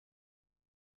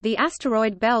The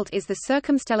asteroid belt is the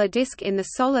circumstellar disk in the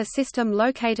Solar System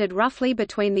located roughly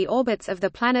between the orbits of the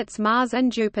planets Mars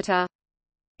and Jupiter.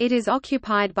 It is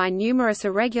occupied by numerous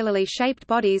irregularly shaped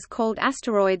bodies called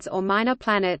asteroids or minor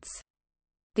planets.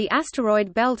 The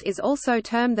asteroid belt is also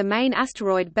termed the main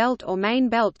asteroid belt or main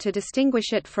belt to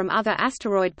distinguish it from other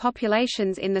asteroid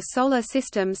populations in the Solar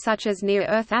System such as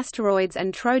near-Earth asteroids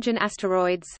and Trojan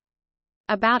asteroids.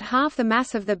 About half the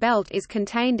mass of the belt is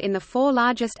contained in the four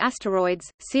largest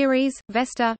asteroids, Ceres,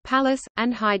 Vesta, Pallas,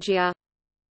 and Hygiea.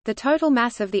 The total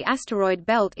mass of the asteroid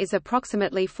belt is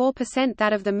approximately 4%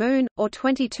 that of the Moon, or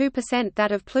 22%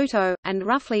 that of Pluto, and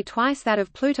roughly twice that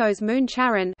of Pluto's moon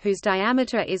Charon, whose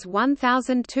diameter is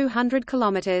 1,200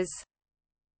 km.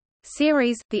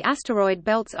 Ceres, the asteroid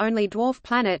belt's only dwarf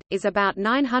planet, is about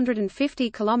 950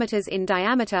 km in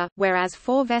diameter, whereas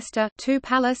 4 Vesta, 2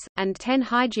 Pallas, and 10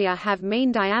 Hygiea have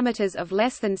mean diameters of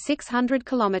less than 600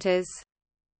 km.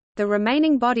 The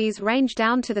remaining bodies range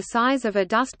down to the size of a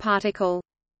dust particle.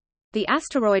 The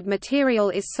asteroid material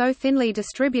is so thinly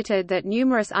distributed that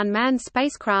numerous unmanned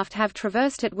spacecraft have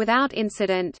traversed it without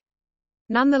incident.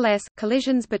 Nonetheless,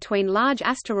 collisions between large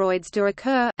asteroids do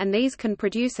occur, and these can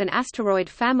produce an asteroid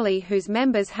family whose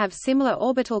members have similar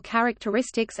orbital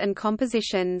characteristics and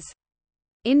compositions.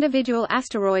 Individual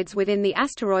asteroids within the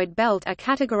asteroid belt are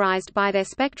categorized by their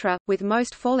spectra, with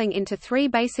most falling into three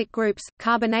basic groups: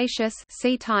 carbonaceous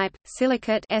C-type,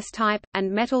 silicate S-type,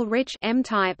 and metal-rich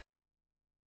M-type.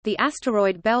 The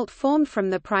asteroid belt formed from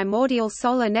the primordial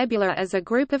solar nebula as a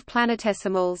group of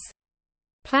planetesimals.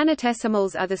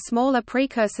 Planetesimals are the smaller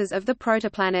precursors of the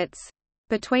protoplanets.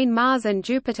 Between Mars and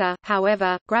Jupiter,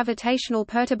 however, gravitational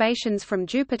perturbations from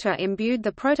Jupiter imbued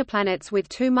the protoplanets with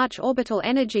too much orbital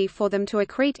energy for them to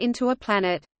accrete into a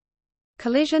planet.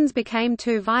 Collisions became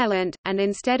too violent, and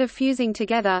instead of fusing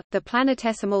together, the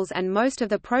planetesimals and most of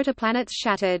the protoplanets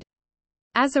shattered.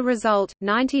 As a result,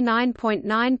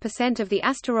 99.9% of the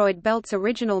asteroid belt's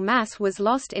original mass was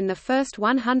lost in the first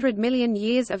 100 million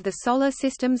years of the Solar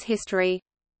System's history.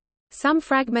 Some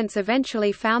fragments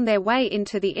eventually found their way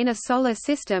into the inner Solar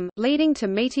System, leading to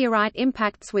meteorite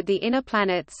impacts with the inner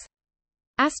planets.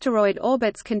 Asteroid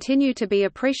orbits continue to be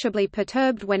appreciably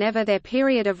perturbed whenever their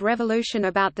period of revolution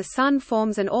about the Sun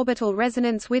forms an orbital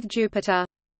resonance with Jupiter.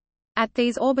 At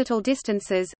these orbital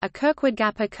distances, a Kirkwood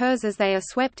gap occurs as they are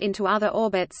swept into other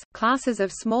orbits. Classes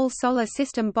of small Solar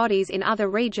System bodies in other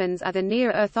regions are the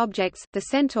near-Earth objects, the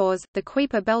centaurs, the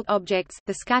Kuiper belt objects,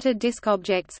 the scattered disk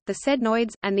objects, the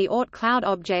sednoids, and the Oort cloud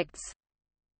objects.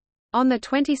 On the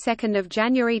 22nd of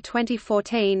January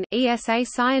 2014, ESA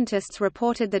scientists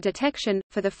reported the detection,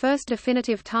 for the first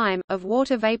definitive time, of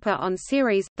water vapor on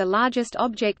Ceres, the largest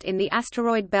object in the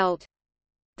asteroid belt.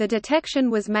 The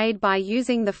detection was made by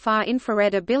using the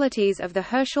far-infrared abilities of the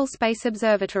Herschel Space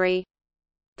Observatory.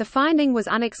 The finding was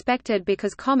unexpected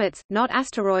because comets, not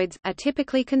asteroids, are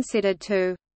typically considered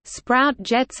to sprout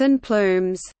jets and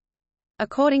plumes.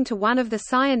 According to one of the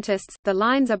scientists, the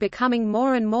lines are becoming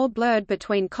more and more blurred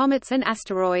between comets and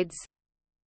asteroids.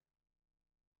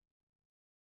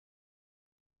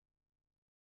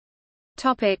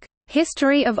 Topic: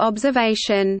 History of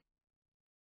observation.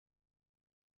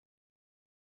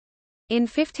 In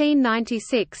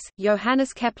 1596,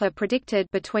 Johannes Kepler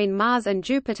predicted between Mars and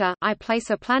Jupiter, I place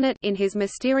a planet in his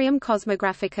Mysterium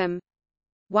Cosmographicum.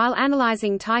 While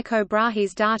analyzing Tycho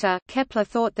Brahe's data, Kepler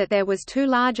thought that there was too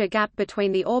large a gap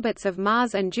between the orbits of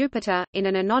Mars and Jupiter. In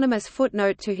an anonymous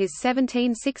footnote to his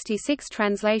 1766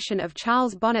 translation of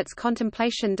Charles Bonnet's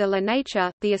Contemplation de la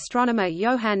Nature, the astronomer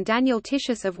Johann Daniel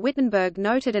Titius of Wittenberg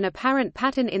noted an apparent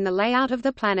pattern in the layout of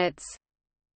the planets.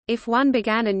 If one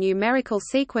began a numerical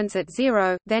sequence at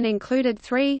 0, then included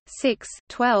 3, 6,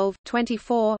 12,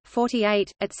 24,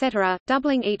 48, etc.,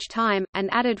 doubling each time, and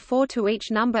added 4 to each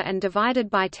number and divided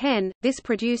by 10, this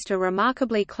produced a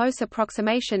remarkably close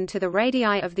approximation to the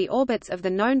radii of the orbits of the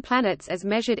known planets as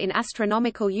measured in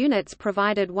astronomical units,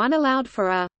 provided one allowed for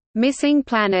a missing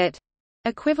planet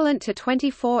equivalent to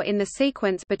 24 in the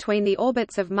sequence between the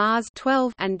orbits of Mars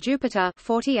 12 and Jupiter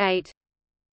 48.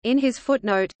 In his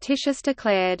footnote, Titius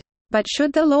declared, "But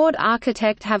should the Lord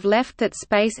Architect have left that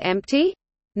space empty?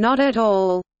 Not at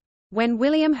all." When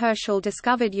William Herschel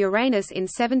discovered Uranus in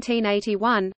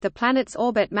 1781, the planet's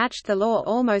orbit matched the law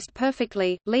almost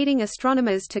perfectly, leading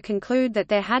astronomers to conclude that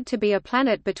there had to be a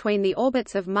planet between the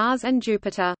orbits of Mars and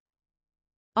Jupiter.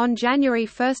 On January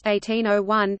 1,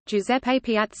 1801, Giuseppe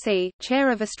Piazzi, chair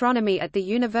of astronomy at the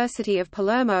University of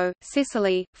Palermo,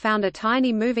 Sicily, found a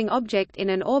tiny moving object in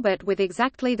an orbit with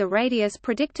exactly the radius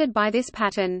predicted by this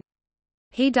pattern.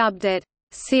 He dubbed it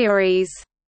Ceres,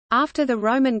 after the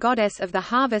Roman goddess of the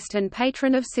harvest and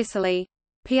patron of Sicily.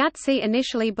 Piazzi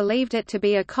initially believed it to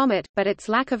be a comet, but its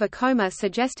lack of a coma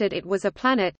suggested it was a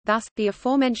planet. Thus, the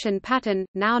aforementioned pattern,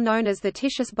 now known as the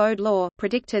Titius-Bode law,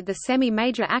 predicted the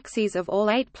semi-major axes of all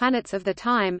 8 planets of the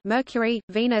time: Mercury,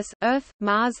 Venus, Earth,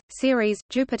 Mars, Ceres,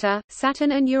 Jupiter,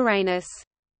 Saturn and Uranus.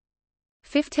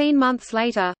 15 months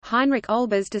later, Heinrich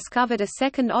Olbers discovered a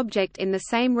second object in the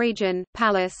same region,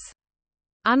 Pallas.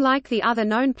 Unlike the other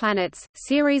known planets,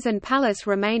 Ceres and Pallas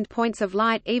remained points of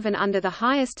light even under the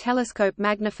highest telescope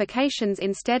magnifications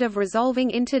instead of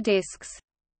resolving into disks.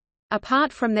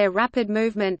 Apart from their rapid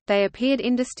movement, they appeared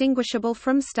indistinguishable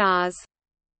from stars.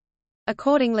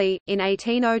 Accordingly, in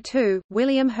 1802,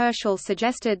 William Herschel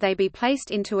suggested they be placed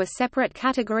into a separate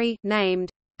category, named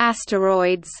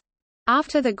asteroids,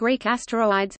 after the Greek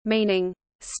asteroids, meaning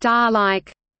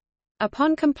star-like.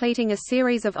 Upon completing a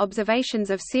series of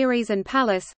observations of Ceres and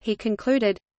Pallas, he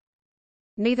concluded,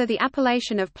 "Neither the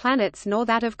appellation of planets nor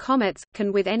that of comets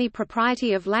can with any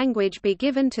propriety of language be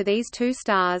given to these 2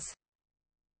 stars.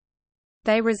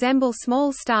 They resemble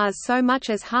small stars so much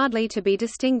as hardly to be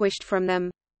distinguished from them.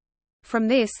 From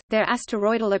this, their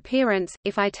asteroidal appearance,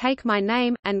 if I take my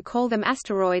name, and call them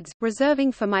asteroids,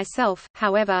 reserving for myself,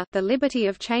 however, the liberty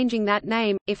of changing that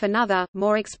name, if another,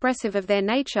 more expressive of their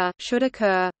nature, should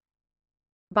occur."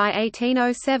 By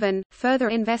 1807, further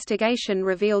investigation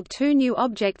revealed 2 new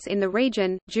objects in the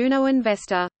region, Juno and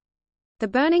Vesta. The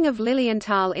burning of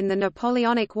Lilienthal in the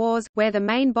Napoleonic Wars, where the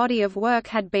main body of work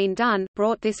had been done,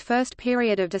 brought this first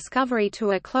period of discovery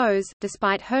to a close.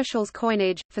 Despite Herschel's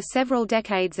coinage, for several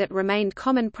decades it remained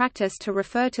common practice to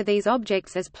refer to these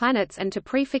objects as planets and to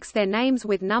prefix their names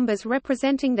with numbers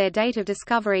representing their date of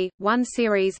discovery: 1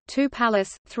 Ceres, 2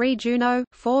 Pallas, 3 Juno,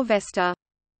 4 Vesta.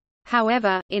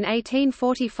 However, in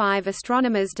 1845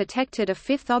 astronomers detected a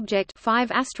 5th object, 5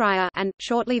 Astraea, and,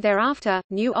 shortly thereafter,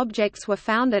 new objects were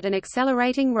found at an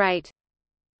accelerating rate.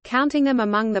 Counting them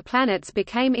among the planets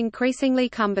became increasingly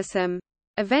cumbersome.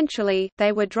 Eventually,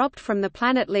 they were dropped from the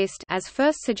planet list as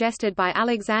first suggested by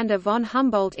Alexander von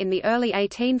Humboldt in the early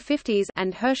 1850s,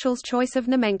 and Herschel's choice of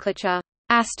nomenclature,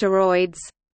 asteroids,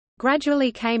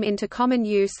 gradually came into common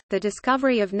use. The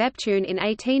discovery of Neptune in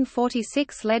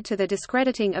 1846 led to the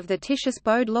discrediting of the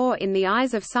Titius-Bode law in the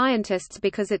eyes of scientists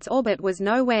because its orbit was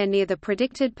nowhere near the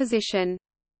predicted position.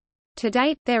 To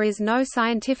date, there is no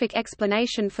scientific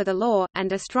explanation for the law,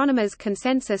 and astronomers'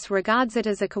 consensus regards it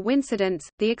as a coincidence.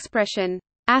 The expression,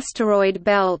 asteroid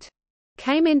belt,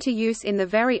 came into use in the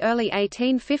very early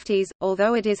 1850s,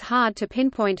 although it is hard to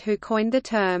pinpoint who coined the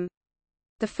term.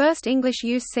 The first English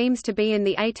use seems to be in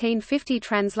the 1850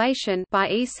 translation by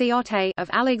E. Ciotte of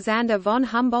Alexander von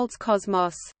Humboldt's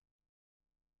Cosmos.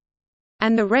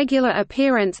 And the regular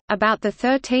appearance, about the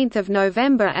 13th of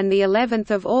November and the 11th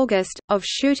of August, of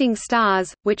shooting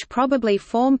stars, which probably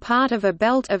form part of a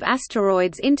belt of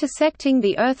asteroids intersecting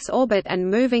the Earth's orbit and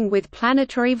moving with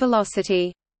planetary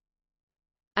velocity.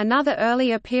 Another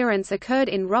early appearance occurred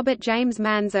in Robert James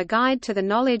Mann's A Guide to the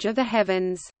Knowledge of the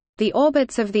Heavens. The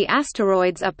orbits of the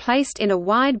asteroids are placed in a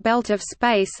wide belt of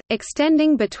space,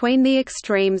 extending between the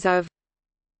extremes of.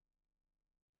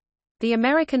 The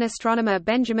American astronomer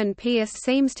Benjamin Pierce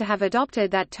seems to have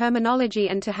adopted that terminology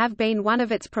and to have been one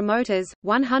of its promoters.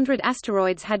 100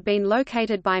 asteroids had been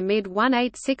located by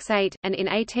mid-1868, and in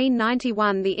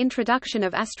 1891 the introduction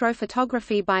of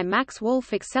astrophotography by Max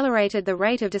Wolf accelerated the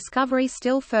rate of discovery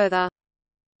still further.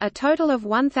 A total of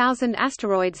 1,000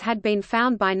 asteroids had been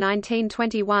found by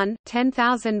 1921,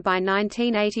 10,000 by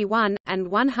 1981, and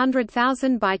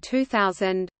 100,000 by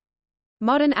 2000.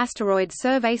 Modern asteroid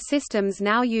survey systems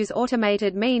now use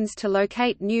automated means to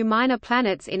locate new minor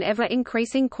planets in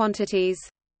ever-increasing quantities.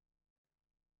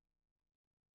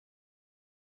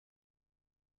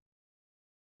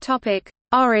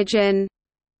 Origin.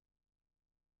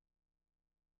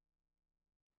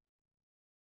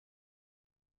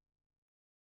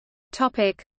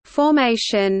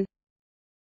 Formation.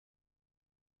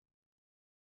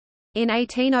 In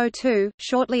 1802,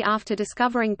 shortly after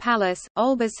discovering Pallas,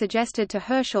 Olbers suggested to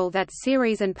Herschel that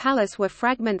Ceres and Pallas were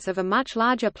fragments of a much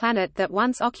larger planet that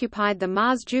once occupied the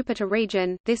Mars-Jupiter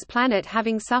region, this planet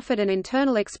having suffered an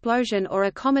internal explosion or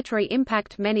a cometary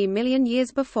impact many million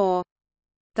years before.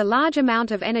 The large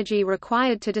amount of energy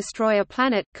required to destroy a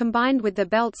planet, combined with the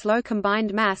belt's low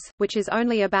combined mass, which is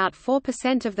only about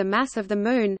 4% of the mass of the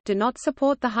Moon, do not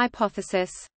support the hypothesis.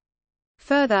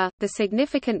 Further, the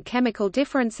significant chemical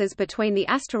differences between the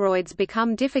asteroids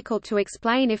become difficult to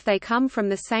explain if they come from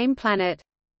the same planet.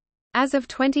 As of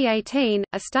 2018,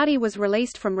 a study was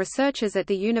released from researchers at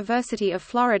the University of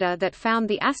Florida that found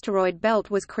the asteroid belt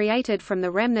was created from the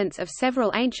remnants of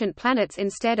several ancient planets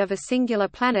instead of a singular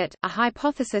planet. A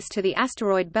hypothesis to the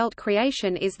asteroid belt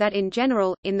creation is that in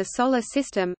general, in the Solar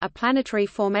System, a planetary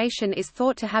formation is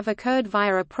thought to have occurred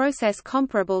via a process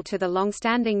comparable to the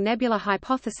long-standing nebula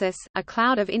hypothesis. A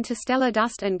cloud of interstellar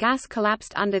dust and gas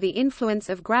collapsed under the influence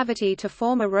of gravity to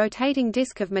form a rotating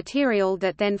disk of material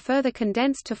that then further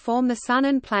condensed to form the Sun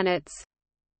and planets.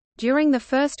 During the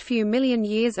first few million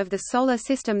years of the Solar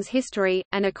System's history,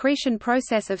 an accretion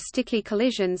process of sticky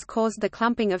collisions caused the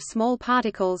clumping of small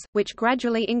particles, which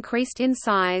gradually increased in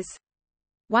size.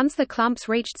 Once the clumps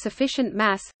reached sufficient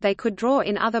mass, they could draw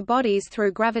in other bodies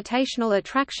through gravitational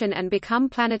attraction and become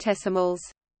planetesimals.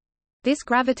 This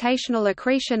gravitational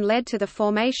accretion led to the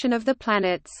formation of the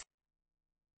planets.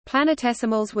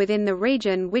 Planetesimals within the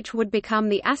region which would become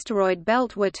the asteroid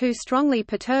belt were too strongly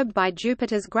perturbed by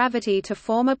Jupiter's gravity to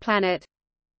form a planet.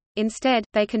 Instead,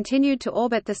 they continued to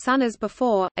orbit the Sun as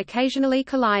before, occasionally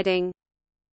colliding.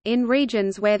 In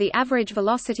regions where the average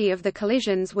velocity of the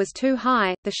collisions was too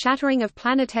high, the shattering of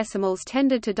planetesimals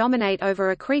tended to dominate over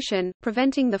accretion,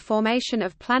 preventing the formation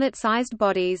of planet-sized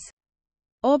bodies.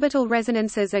 Orbital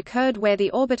resonances occurred where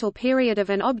the orbital period of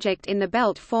an object in the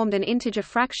belt formed an integer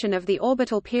fraction of the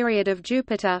orbital period of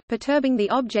Jupiter, perturbing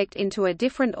the object into a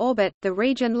different orbit. The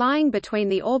region lying between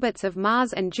the orbits of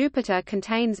Mars and Jupiter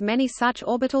contains many such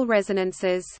orbital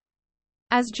resonances.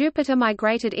 As Jupiter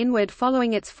migrated inward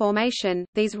following its formation,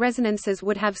 these resonances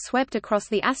would have swept across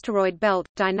the asteroid belt,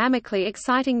 dynamically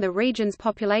exciting the region's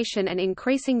population and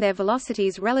increasing their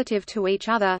velocities relative to each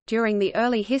other. During the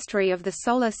early history of the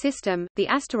Solar System, the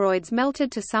asteroids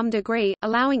melted to some degree,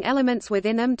 allowing elements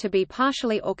within them to be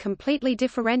partially or completely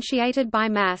differentiated by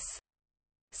mass.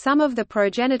 Some of the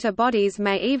progenitor bodies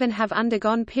may even have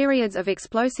undergone periods of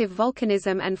explosive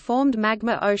volcanism and formed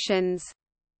magma oceans.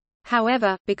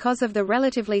 However, because of the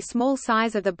relatively small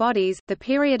size of the bodies, the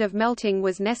period of melting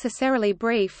was necessarily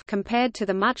brief compared to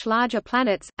the much larger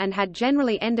planets, and had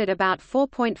generally ended about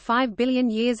 4.5 billion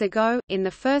years ago, in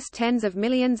the first tens of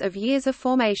millions of years of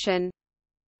formation.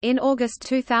 In August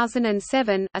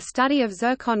 2007, a study of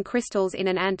zircon crystals in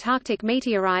an Antarctic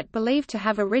meteorite believed to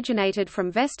have originated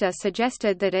from Vesta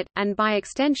suggested that it, and by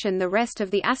extension the rest of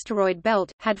the asteroid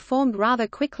belt, had formed rather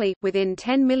quickly, within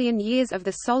 10 million years of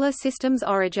the Solar System's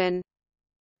origin.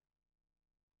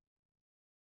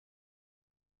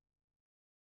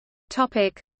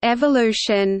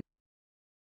 Evolution.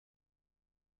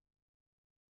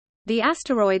 The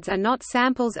asteroids are not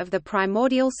samples of the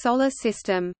primordial Solar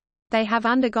System. They have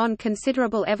undergone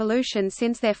considerable evolution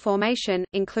since their formation,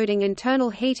 including internal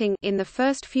heating in the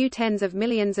first few tens of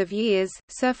millions of years,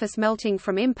 surface melting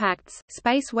from impacts,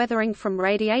 space weathering from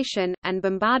radiation, and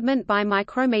bombardment by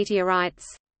micrometeorites.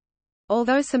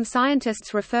 Although some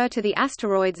scientists refer to the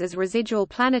asteroids as residual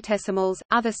planetesimals,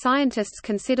 other scientists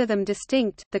consider them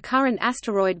distinct. The current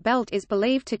asteroid belt is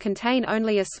believed to contain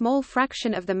only a small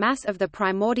fraction of the mass of the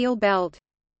primordial belt.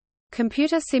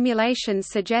 Computer simulations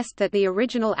suggest that the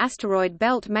original asteroid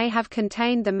belt may have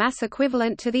contained the mass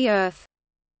equivalent to the Earth.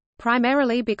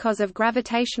 Primarily because of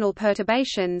gravitational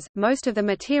perturbations, most of the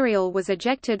material was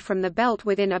ejected from the belt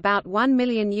within about 1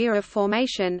 million years of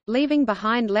formation, leaving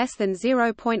behind less than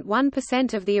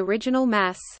 0.1% of the original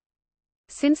mass.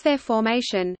 Since their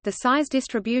formation, the size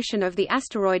distribution of the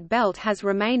asteroid belt has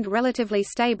remained relatively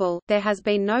stable. There has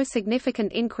been no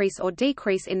significant increase or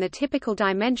decrease in the typical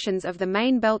dimensions of the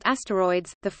main belt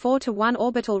asteroids. The 4:1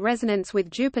 orbital resonance with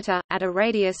Jupiter, at a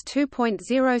radius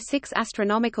 2.06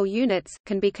 astronomical units,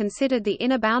 can be considered the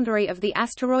inner boundary of the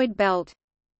asteroid belt.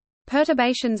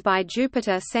 Perturbations by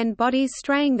Jupiter send bodies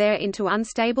straying there into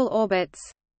unstable orbits.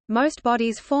 Most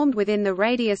bodies formed within the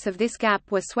radius of this gap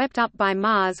were swept up by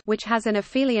Mars, which has an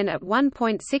aphelion at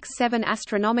 1.67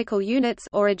 astronomical units,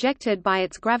 or ejected by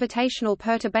its gravitational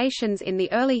perturbations in the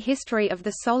early history of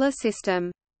the Solar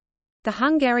System. The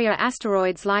Hungaria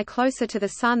asteroids lie closer to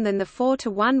the Sun than the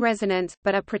 4:1 resonance,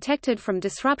 but are protected from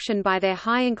disruption by their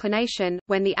high inclination.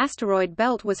 When the asteroid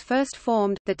belt was first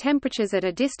formed, the temperatures at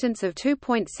a distance of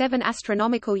 2.7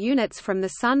 astronomical units from the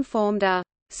Sun formed a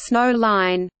snow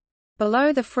line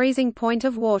below the freezing point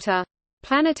of water.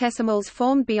 Planetesimals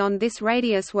formed beyond this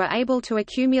radius were able to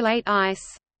accumulate ice.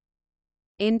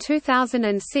 In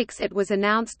 2006 it was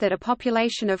announced that a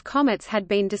population of comets had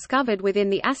been discovered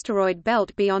within the asteroid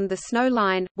belt beyond the snow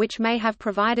line, which may have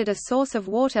provided a source of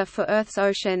water for Earth's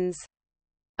oceans.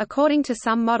 According to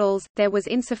some models, there was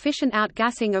insufficient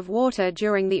outgassing of water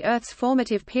during the Earth's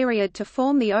formative period to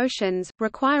form the oceans,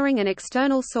 requiring an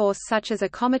external source such as a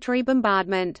cometary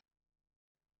bombardment.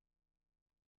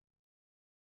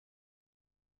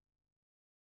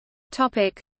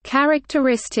 Topic: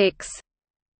 Characteristics.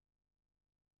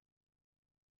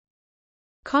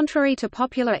 Contrary to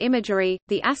popular imagery,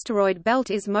 the asteroid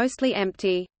belt is mostly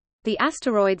empty. The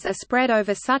asteroids are spread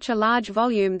over such a large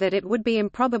volume that it would be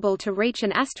improbable to reach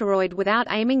an asteroid without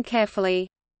aiming carefully.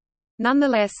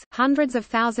 Nonetheless, hundreds of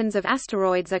thousands of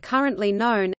asteroids are currently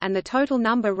known, and the total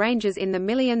number ranges in the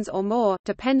millions or more,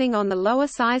 depending on the lower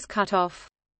size cutoff.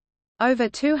 Over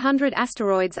 200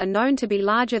 asteroids are known to be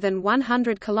larger than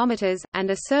 100 km,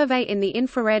 and a survey in the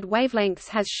infrared wavelengths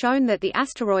has shown that the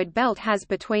asteroid belt has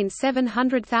between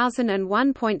 700,000 and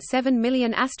 1.7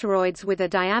 million asteroids with a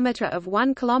diameter of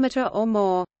 1 km or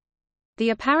more. The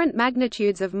apparent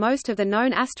magnitudes of most of the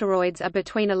known asteroids are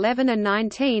between 11 and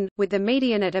 19, with the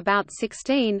median at about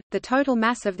 16. The total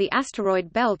mass of the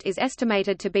asteroid belt is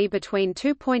estimated to be between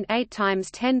 2.8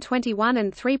 times 1021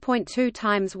 and 3.2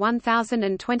 times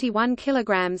 1021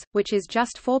 kilograms, which is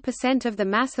just 4% of the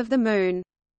mass of the Moon.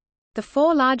 The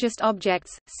four largest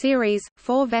objects, Ceres,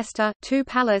 4 Vesta, 2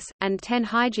 Pallas, and 10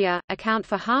 Hygiea, account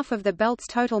for half of the belt's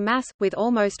total mass, with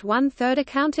almost one-third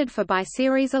accounted for by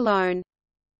Ceres alone.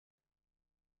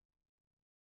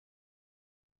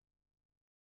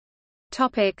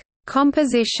 Topic: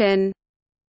 Composition.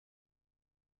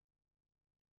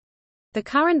 The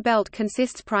current belt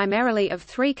consists primarily of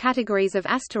three categories of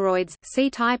asteroids: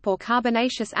 C-type or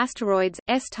carbonaceous asteroids,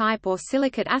 S-type or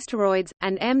silicate asteroids,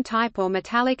 and M-type or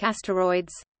metallic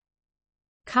asteroids.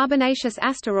 Carbonaceous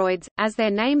asteroids, as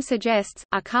their name suggests,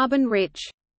 are carbon-rich.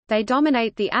 They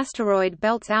dominate the asteroid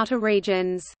belt's outer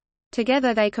regions.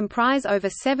 Together they comprise over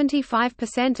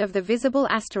 75% of the visible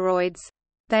asteroids.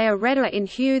 They are redder in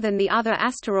hue than the other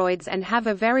asteroids and have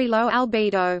a very low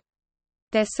albedo.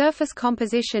 Their surface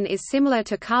composition is similar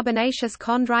to carbonaceous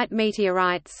chondrite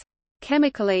meteorites.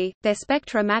 Chemically, their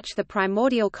spectra match the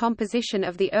primordial composition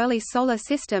of the early Solar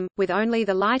System, with only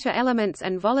the lighter elements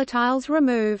and volatiles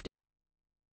removed.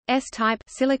 S-type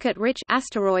silicate-rich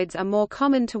asteroids are more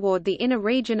common toward the inner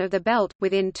region of the belt,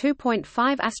 within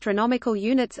 2.5 astronomical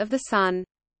units of the Sun.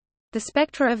 The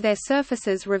spectra of their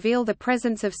surfaces reveal the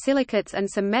presence of silicates and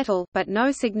some metal, but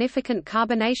no significant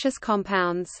carbonaceous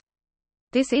compounds.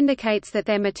 This indicates that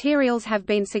their materials have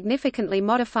been significantly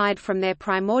modified from their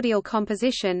primordial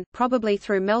composition, probably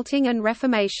through melting and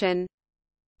reformation.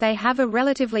 They have a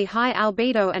relatively high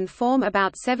albedo and form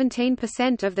about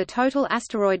 17% of the total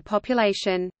asteroid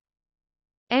population.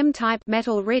 M-type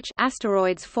metal-rich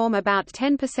asteroids form about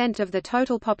 10% of the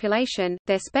total population.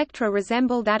 Their spectra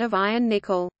resemble that of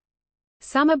iron-nickel.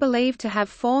 Some are believed to have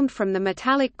formed from the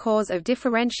metallic cores of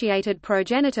differentiated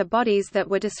progenitor bodies that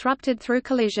were disrupted through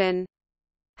collision.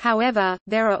 However,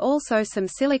 there are also some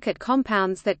silicate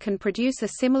compounds that can produce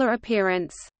a similar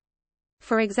appearance.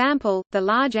 For example, the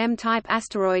large M-type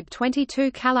asteroid 22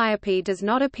 Calliope does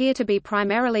not appear to be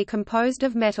primarily composed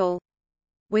of metal.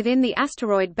 Within the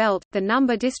asteroid belt, the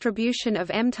number distribution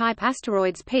of M-type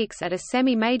asteroids peaks at a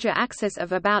semi-major axis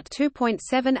of about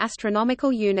 2.7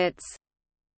 astronomical units.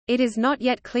 It is not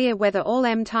yet clear whether all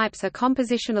M-types are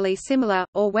compositionally similar,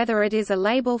 or whether it is a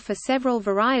label for several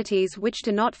varieties which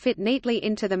do not fit neatly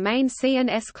into the main C and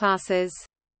S classes.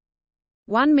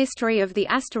 One mystery of the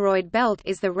asteroid belt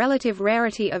is the relative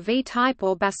rarity of V-type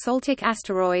or basaltic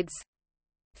asteroids.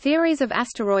 Theories of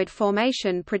asteroid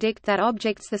formation predict that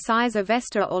objects the size of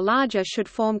Vesta or larger should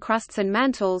form crusts and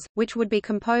mantles, which would be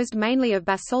composed mainly of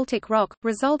basaltic rock,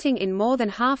 resulting in more than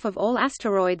half of all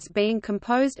asteroids being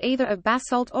composed either of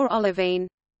basalt or olivine.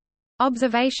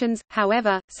 Observations,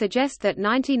 however, suggest that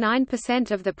 99%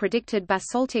 of the predicted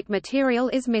basaltic material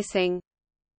is missing.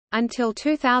 Until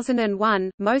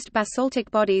 2001, most basaltic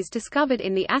bodies discovered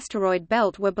in the asteroid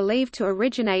belt were believed to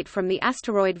originate from the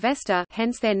asteroid Vesta,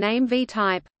 hence their name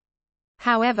V-type.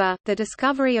 However, the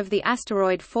discovery of the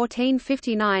asteroid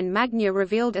 1459 Magna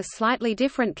revealed a slightly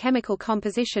different chemical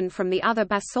composition from the other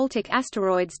basaltic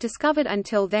asteroids discovered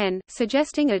until then,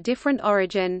 suggesting a different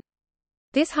origin.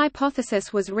 This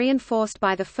hypothesis was reinforced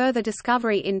by the further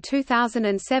discovery in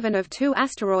 2007 of two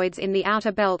asteroids in the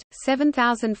outer belt,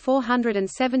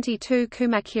 7472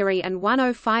 Kumakiri and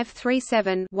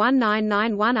 10537-1991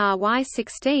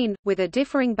 RY16, with a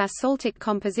differing basaltic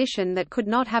composition that could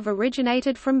not have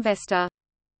originated from Vesta.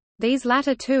 These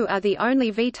latter two are the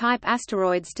only V-type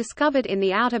asteroids discovered in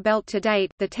the outer belt to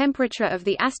date. The temperature of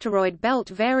the asteroid belt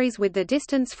varies with the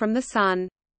distance from the Sun.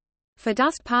 For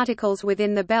dust particles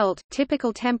within the belt,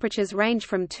 typical temperatures range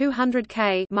from 200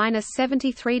 K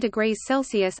 (-73 degrees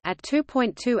Celsius) at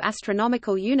 2.2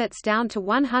 astronomical units down to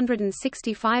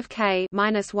 165 K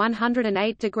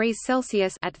 (-108 degrees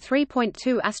Celsius) at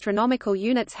 3.2 astronomical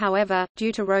units. However,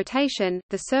 due to rotation,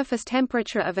 the surface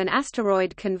temperature of an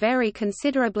asteroid can vary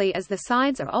considerably as the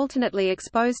sides are alternately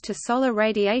exposed to solar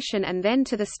radiation and then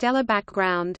to the stellar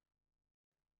background.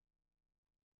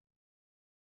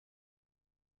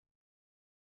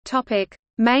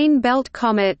 Main belt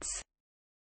comets.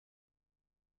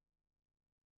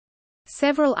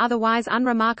 Several otherwise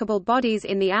unremarkable bodies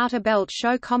in the outer belt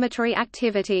show cometary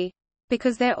activity.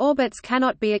 Because their orbits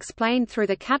cannot be explained through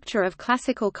the capture of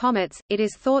classical comets, it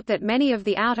is thought that many of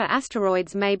the outer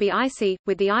asteroids may be icy,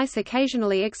 with the ice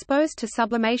occasionally exposed to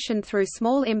sublimation through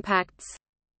small impacts.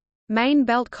 Main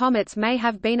belt comets may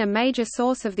have been a major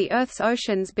source of the Earth's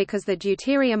oceans because the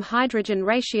deuterium-hydrogen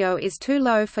ratio is too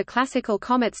low for classical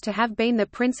comets to have been the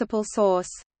principal source.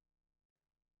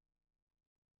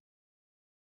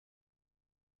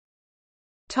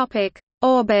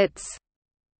 Orbits.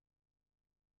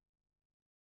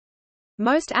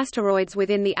 Most asteroids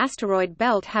within the asteroid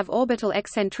belt have orbital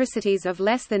eccentricities of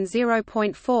less than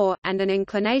 0.4, and an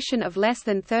inclination of less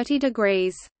than 30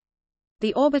 degrees.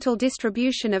 The orbital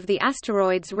distribution of the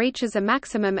asteroids reaches a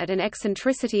maximum at an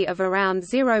eccentricity of around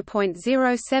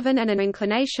 0.07 and an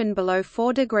inclination below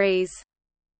 4 degrees.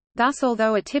 Thus,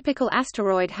 although a typical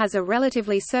asteroid has a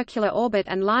relatively circular orbit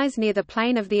and lies near the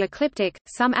plane of the ecliptic,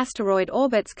 some asteroid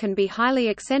orbits can be highly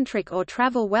eccentric or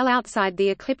travel well outside the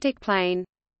ecliptic plane.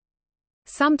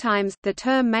 Sometimes, the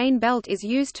term main belt is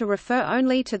used to refer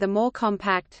only to the more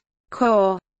compact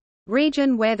core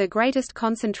region where the greatest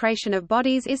concentration of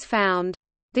bodies is found.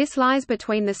 This lies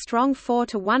between the strong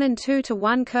 4:1 and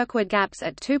 2:1 Kirkwood gaps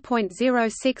at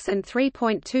 2.06 and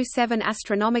 3.27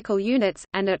 astronomical units,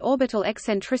 and at orbital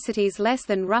eccentricities less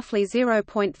than roughly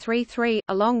 0.33,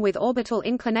 along with orbital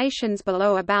inclinations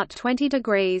below about 20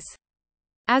 degrees.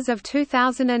 As of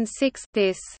 2006,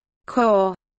 this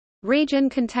core region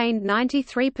contained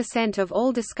 93% of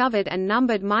all discovered and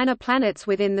numbered minor planets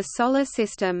within the Solar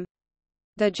System.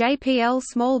 The JPL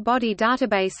Small Body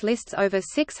Database lists over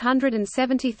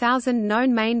 670,000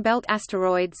 known main belt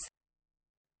asteroids.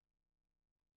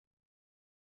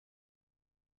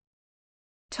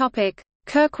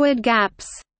 Kirkwood gaps.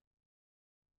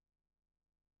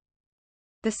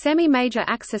 The semi-major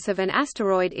axis of an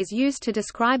asteroid is used to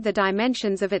describe the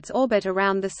dimensions of its orbit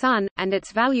around the Sun, and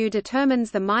its value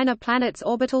determines the minor planet's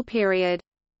orbital period.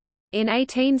 In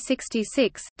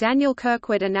 1866, Daniel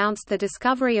Kirkwood announced the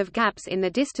discovery of gaps in the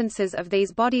distances of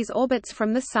these bodies' orbits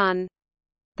from the Sun.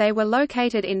 They were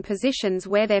located in positions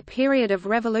where their period of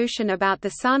revolution about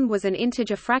the Sun was an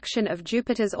integer fraction of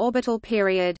Jupiter's orbital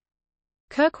period.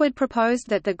 Kirkwood proposed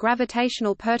that the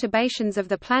gravitational perturbations of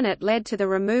the planet led to the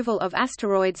removal of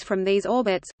asteroids from these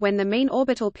orbits. When the mean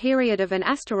orbital period of an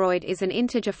asteroid is an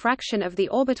integer fraction of the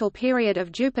orbital period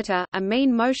of Jupiter, a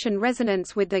mean motion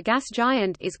resonance with the gas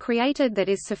giant is created that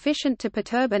is sufficient to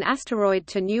perturb an asteroid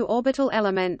to new orbital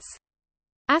elements.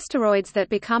 Asteroids that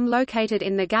become located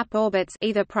in the gap orbits,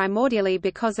 either primordially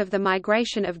because of the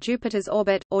migration of Jupiter's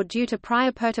orbit, or due to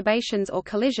prior perturbations or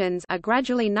collisions, are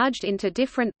gradually nudged into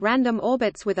different, random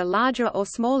orbits with a larger or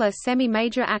smaller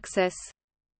semi-major axis.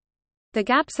 The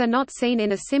gaps are not seen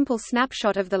in a simple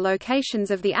snapshot of the locations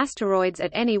of the asteroids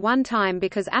at any one time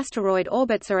because asteroid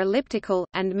orbits are elliptical,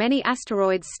 and many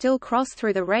asteroids still cross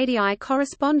through the radii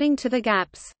corresponding to the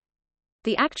gaps.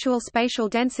 The actual spatial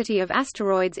density of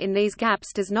asteroids in these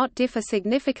gaps does not differ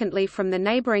significantly from the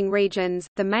neighboring regions.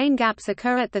 The main gaps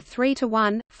occur at the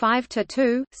 3:1,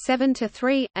 5:2,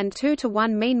 7:3, and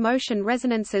 2:1 mean motion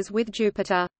resonances with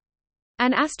Jupiter.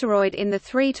 An asteroid in the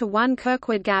 3:1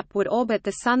 Kirkwood gap would orbit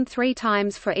the Sun 3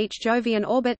 times for each Jovian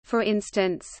orbit, for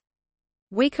instance.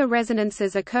 Weaker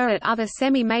resonances occur at other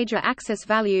semi-major axis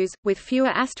values, with fewer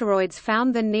asteroids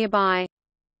found than nearby.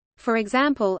 For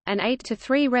example, an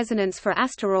 8:3 resonance for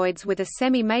asteroids with a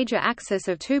semi-major axis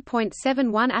of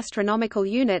 2.71 astronomical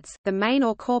units. The main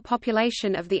or core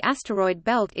population of the asteroid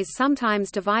belt is sometimes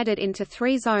divided into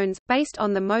 3 zones, based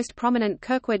on the most prominent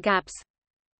Kirkwood gaps.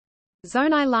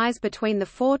 Zone I lies between the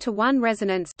 4:1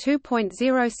 resonance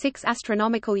 2.06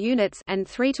 astronomical units and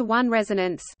 3:1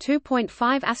 resonance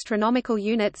 2.5 astronomical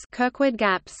units Kirkwood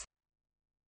gaps.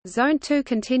 Zone 2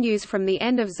 continues from the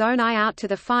end of Zone I out to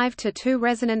the 5:2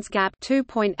 resonance gap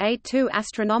 2.82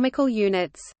 astronomical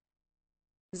units.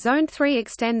 Zone 3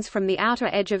 extends from the outer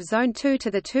edge of Zone 2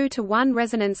 to the 2-to-1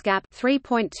 resonance gap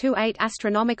 3.28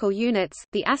 astronomical units.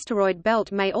 The asteroid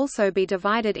belt may also be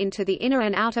divided into the inner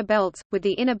and outer belts, with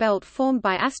the inner belt formed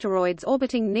by asteroids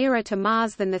orbiting nearer to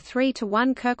Mars than the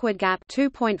 3-to-1 Kirkwood gap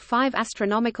 2.5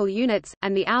 astronomical units,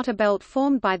 and the outer belt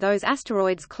formed by those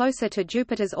asteroids closer to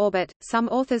Jupiter's orbit. Some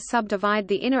authors subdivide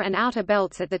the inner and outer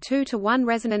belts at the 2-to-1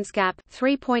 resonance gap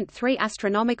 3.3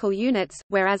 astronomical units,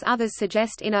 whereas others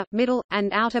suggest inner, middle,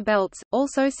 and outer belts.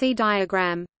 Also see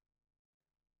diagram.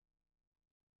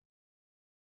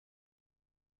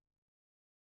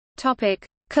 Topic: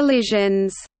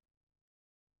 Collisions.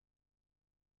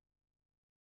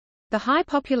 The high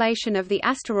population of the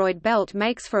asteroid belt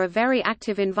makes for a very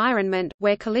active environment,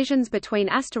 where collisions between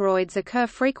asteroids occur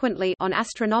frequently on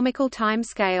astronomical time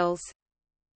scales.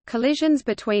 Collisions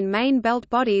between main belt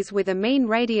bodies with a mean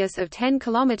radius of 10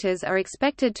 km are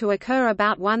expected to occur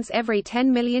about once every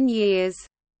 10 million years.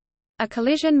 A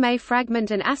collision may fragment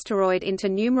an asteroid into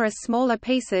numerous smaller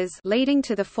pieces, leading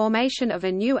to the formation of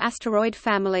a new asteroid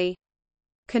family.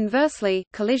 Conversely,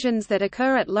 collisions that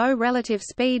occur at low relative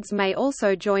speeds may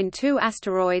also join two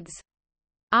asteroids.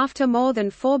 After more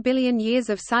than 4 billion years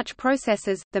of such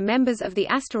processes, the members of the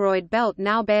asteroid belt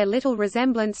now bear little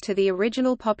resemblance to the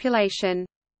original population.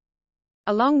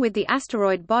 Along with the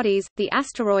asteroid bodies, the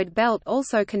asteroid belt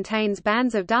also contains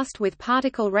bands of dust with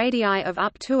particle radii of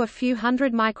up to a few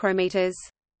hundred micrometers.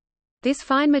 This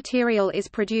fine material is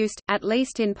produced, at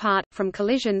least in part, from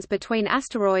collisions between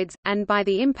asteroids, and by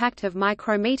the impact of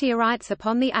micrometeorites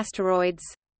upon the asteroids.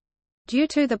 Due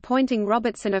to the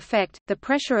Poynting-Robertson effect, the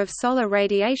pressure of solar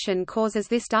radiation causes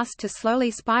this dust to slowly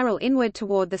spiral inward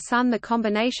toward the Sun. The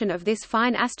combination of this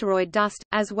fine asteroid dust,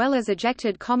 as well as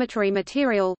ejected cometary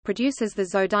material, produces the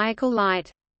zodiacal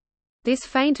light. This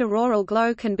faint auroral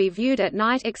glow can be viewed at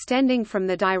night extending from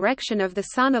the direction of the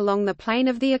Sun along the plane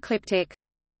of the ecliptic.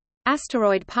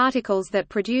 Asteroid particles that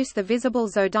produce the visible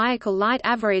zodiacal light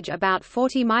average about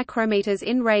 40 micrometers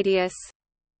in radius.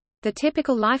 The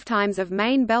typical lifetimes of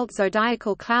main belt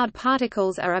zodiacal cloud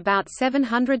particles are about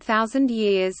 700,000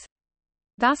 years.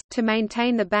 Thus, to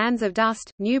maintain the bands of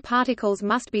dust, new particles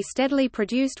must be steadily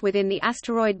produced within the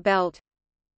asteroid belt.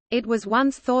 It was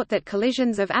once thought that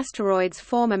collisions of asteroids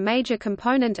form a major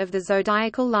component of the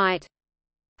zodiacal light.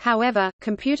 However,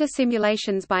 computer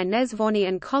simulations by Nesvorny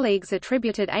and colleagues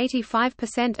attributed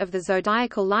 85% of the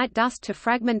zodiacal light dust to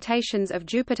fragmentations of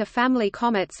Jupiter family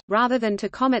comets, rather than to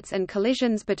comets and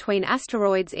collisions between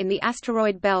asteroids in the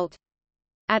asteroid belt.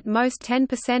 At most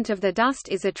 10% of the dust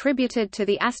is attributed to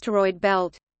the asteroid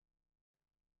belt.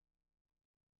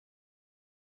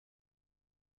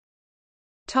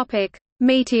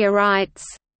 Meteorites.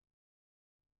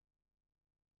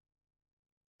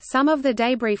 Some of the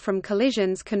debris from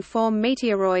collisions can form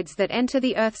meteoroids that enter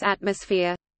the Earth's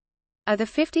atmosphere. Of the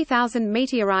 50,000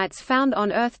 meteorites found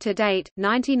on Earth to date,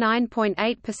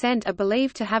 99.8% are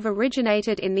believed to have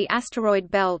originated in the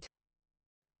asteroid belt.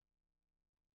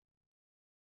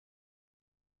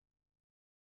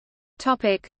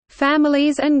 Topic: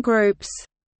 Families and groups.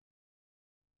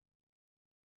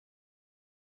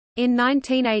 In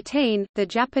 1918, the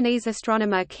Japanese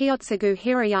astronomer Kiyotsugu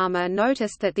Hirayama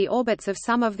noticed that the orbits of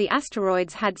some of the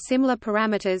asteroids had similar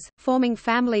parameters, forming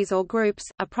families or groups.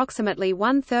 Approximately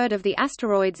one-third of the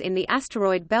asteroids in the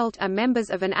asteroid belt are members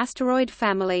of an asteroid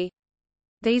family.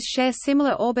 These share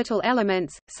similar orbital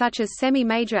elements, such as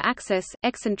semi-major axis,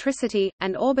 eccentricity,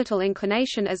 and orbital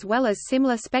inclination, as well as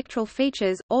similar spectral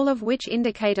features, all of which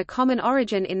indicate a common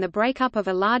origin in the breakup of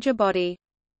a larger body.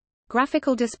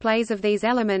 Graphical displays of these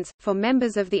elements, for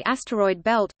members of the asteroid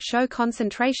belt, show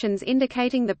concentrations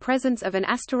indicating the presence of an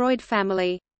asteroid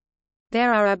family.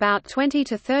 There are about 20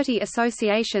 to 30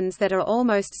 associations that are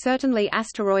almost certainly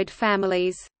asteroid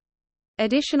families.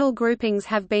 Additional groupings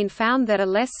have been found that are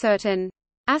less certain.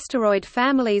 Asteroid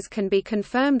families can be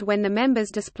confirmed when the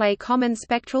members display common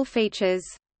spectral features.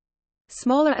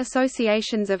 Smaller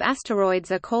associations of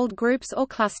asteroids are called groups or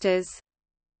clusters.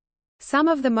 Some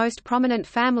of the most prominent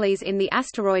families in the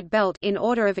asteroid belt in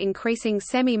order of increasing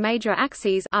semi-major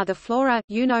axes are the Flora,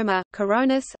 Eunomia,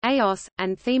 Coronis, Eos,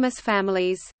 and Themis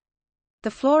families.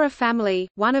 The Flora family,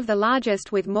 one of the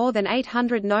largest with more than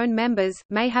 800 known members,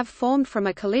 may have formed from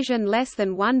a collision less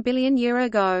than 1 billion years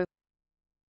ago.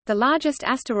 The largest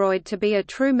asteroid to be a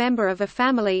true member of a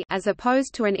family, as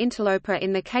opposed to an interloper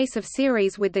in the case of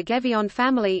Ceres with the Gevion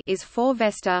family, is 4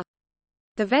 Vesta.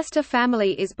 The Vesta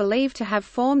family is believed to have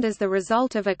formed as the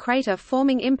result of a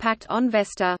crater-forming impact on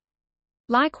Vesta.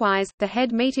 Likewise, the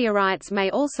head meteorites may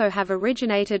also have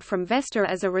originated from Vesta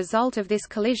as a result of this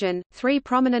collision. 3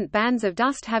 prominent bands of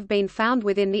dust have been found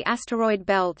within the asteroid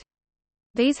belt.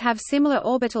 These have similar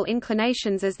orbital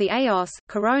inclinations as the Eos,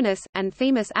 Coronis, and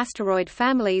Themis asteroid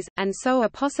families, and so are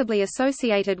possibly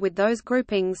associated with those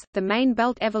groupings. The main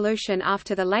belt evolution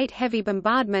after the late heavy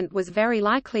bombardment was very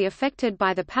likely affected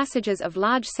by the passages of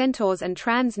large centaurs and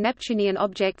trans-Neptunian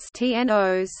objects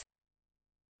 (TNOs).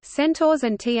 Centaurs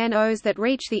and TNOs that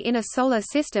reach the inner solar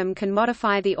system can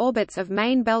modify the orbits of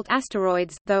main belt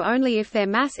asteroids, though only if their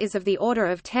mass is of the order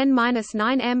of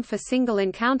 10⁻⁹ m for single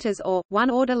encounters or,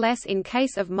 one order less in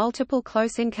case of multiple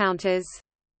close encounters.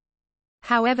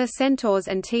 However, centaurs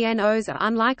and TNOs are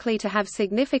unlikely to have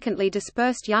significantly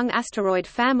dispersed young asteroid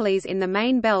families in the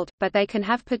main belt, but they can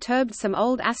have perturbed some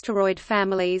old asteroid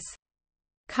families.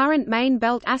 Current main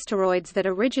belt asteroids that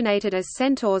originated as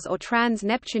centaurs or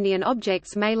trans-Neptunian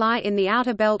objects may lie in the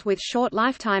outer belt with short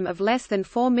lifetime of less than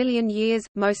 4 million years,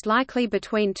 most likely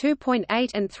between 2.8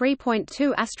 and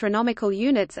 3.2 astronomical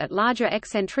units at larger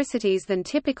eccentricities than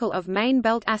typical of main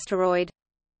belt asteroid.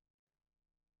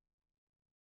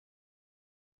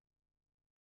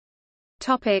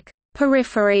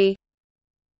 Periphery.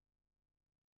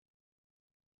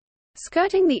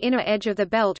 Skirting the inner edge of the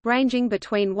belt, ranging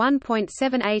between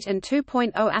 1.78 and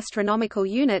 2.0 astronomical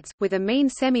units, with a mean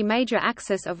semi-major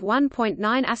axis of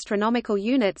 1.9 astronomical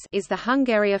units, is the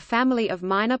Hungaria family of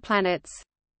minor planets.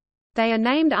 They are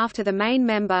named after the main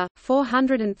member,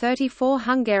 434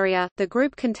 Hungaria. The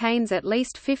group contains at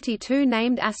least 52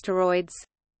 named asteroids.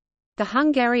 The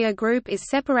Hungaria group is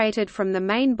separated from the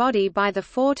main body by the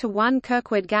 4:1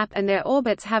 Kirkwood gap, and their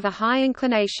orbits have a high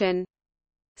inclination.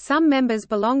 Some members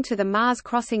belong to the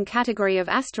Mars-crossing category of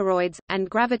asteroids, and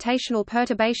gravitational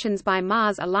perturbations by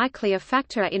Mars are likely a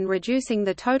factor in reducing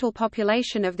the total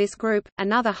population of this group.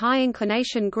 Another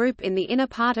high-inclination group in the inner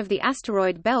part of the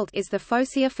asteroid belt is the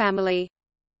Phocea family.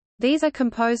 These are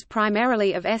composed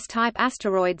primarily of S-type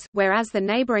asteroids, whereas the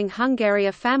neighboring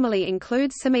Hungaria family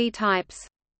includes some E-types.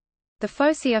 The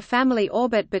Phocea family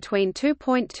orbit between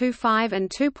 2.25 and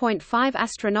 2.5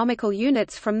 astronomical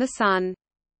units from the Sun.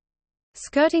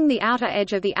 Skirting the outer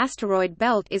edge of the asteroid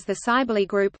belt is the Cybele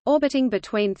group, orbiting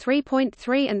between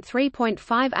 3.3 and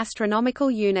 3.5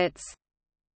 astronomical units.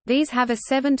 These have a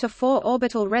 7:4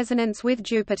 orbital resonance with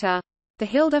Jupiter. The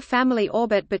Hilda family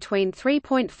orbit between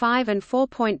 3.5 and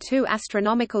 4.2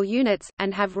 astronomical units,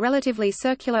 and have relatively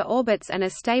circular orbits and a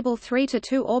stable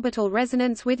 3:2 orbital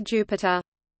resonance with Jupiter.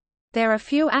 There are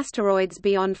few asteroids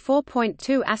beyond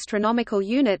 4.2 astronomical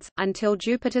units, until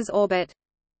Jupiter's orbit.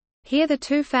 Here the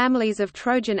two families of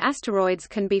Trojan asteroids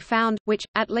can be found, which,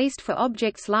 at least for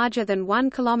objects larger than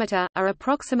 1 km, are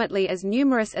approximately as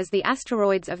numerous as the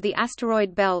asteroids of the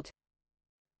asteroid belt.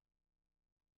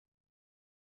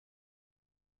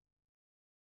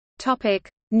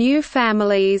 New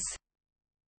families.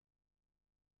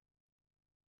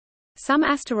 Some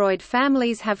asteroid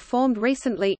families have formed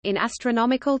recently, in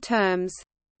astronomical terms.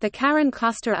 The Charon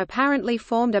cluster apparently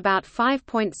formed about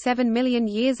 5.7 million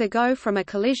years ago from a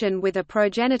collision with a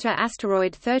progenitor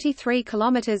asteroid 33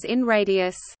 km in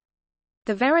radius.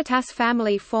 The Veritas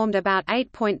family formed about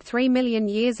 8.3 million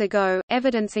years ago.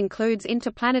 Evidence includes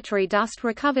interplanetary dust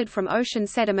recovered from ocean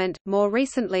sediment. More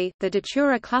recently, the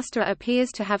Datura cluster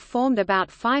appears to have formed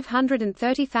about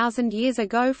 530,000 years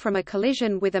ago from a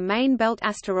collision with a main belt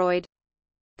asteroid.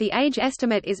 The age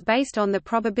estimate is based on the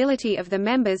probability of the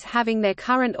members having their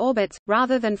current orbits,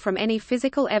 rather than from any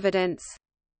physical evidence.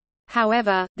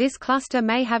 However, this cluster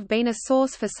may have been a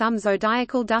source for some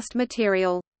zodiacal dust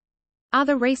material.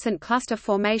 Other recent cluster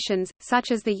formations,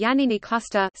 such as the Giannini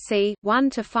cluster c.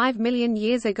 1 to 5 million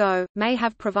years ago, may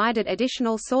have provided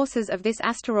additional sources of this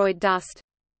asteroid dust.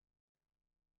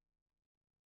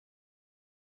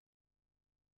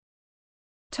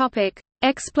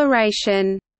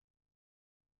 Exploration.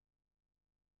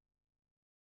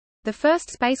 The first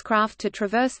spacecraft to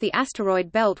traverse the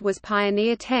asteroid belt was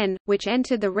Pioneer 10, which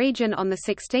entered the region on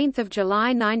 16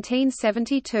 July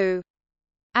 1972.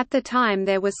 At the time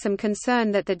there was some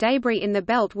concern that the debris in the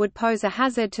belt would pose a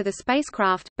hazard to the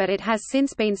spacecraft, but it has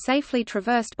since been safely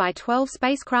traversed by 12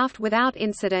 spacecraft without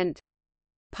incident.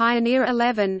 Pioneer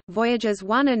 11, Voyagers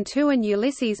 1 and 2 and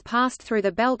Ulysses passed through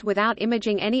the belt without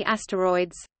imaging any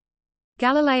asteroids.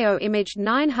 Galileo imaged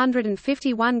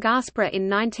 951 Gaspra in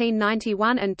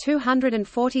 1991 and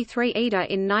 243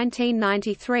 Ida in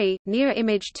 1993, Near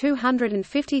imaged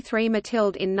 253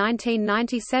 Mathilde in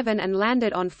 1997 and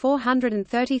landed on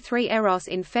 433 Eros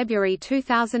in February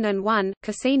 2001,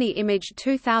 Cassini imaged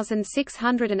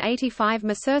 2685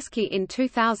 Masursky in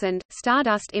 2000,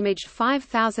 Stardust imaged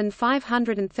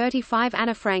 5535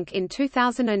 Annafrank in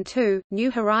 2002, New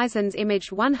Horizons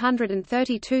imaged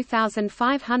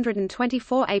 132,520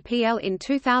 24 APL in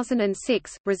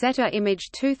 2006, Rosetta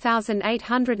imaged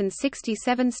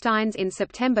 2,867 Steins in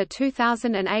September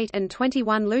 2008 and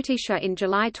 21 Lutetia in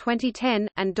July 2010,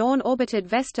 and Dawn orbited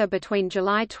Vesta between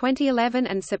July 2011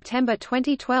 and September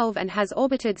 2012 and has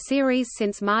orbited Ceres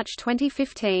since March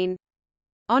 2015.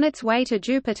 On its way to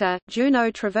Jupiter,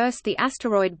 Juno traversed the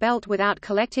asteroid belt without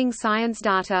collecting science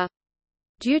data.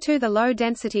 Due to the low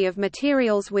density of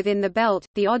materials within the belt,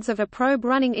 the odds of a probe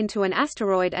running into an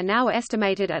asteroid are now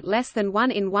estimated at less than 1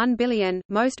 in 1 billion.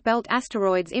 Most belt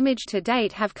asteroids imaged to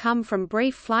date have come from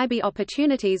brief flyby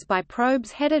opportunities by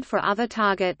probes headed for other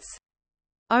targets.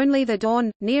 Only the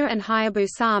Dawn, NEAR and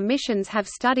Hayabusa missions have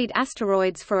studied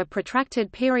asteroids for a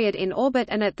protracted period in orbit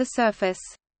and at the surface.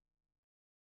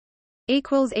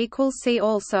 See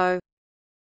also